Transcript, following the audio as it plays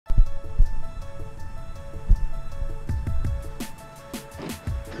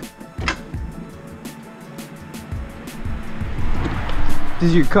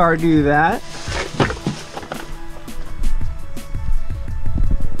Does your car do that?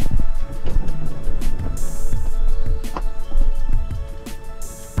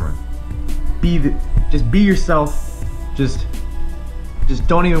 Just be yourself. Just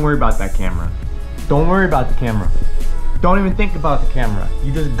don't even worry about that camera. Don't worry about the camera. Don't even think about the camera.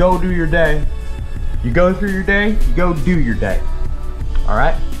 You just go do your day. You go through your day, you go do your day. All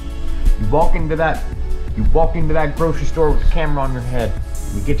right? You walk into that grocery store with the camera on your head.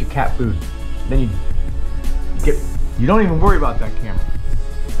 You get your cat food. Then you don't even worry about that camera.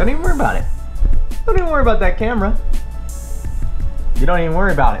 Don't even worry about it. Don't even worry about that camera. You don't even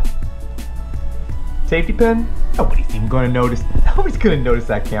worry about it. Safety pin? Nobody's even gonna notice. Nobody's gonna notice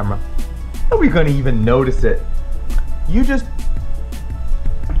that camera. Nobody's gonna even notice it. You're just,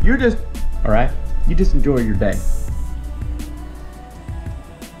 all right? You just enjoy your day.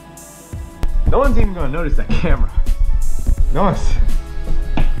 No one's even gonna notice that camera. No one's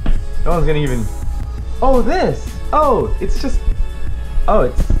gonna even, oh, this. Oh, it's just, oh,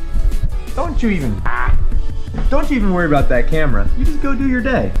 it's, don't you even worry about that camera. You just go do your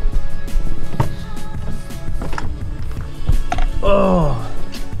day. Oh,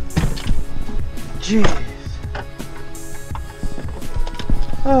 jeez.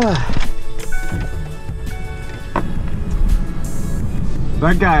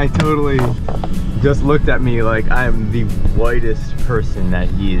 That guy totally just looked at me like I'm the whitest person that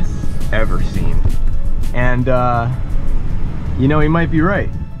he's ever seen. And, you know, he might be right.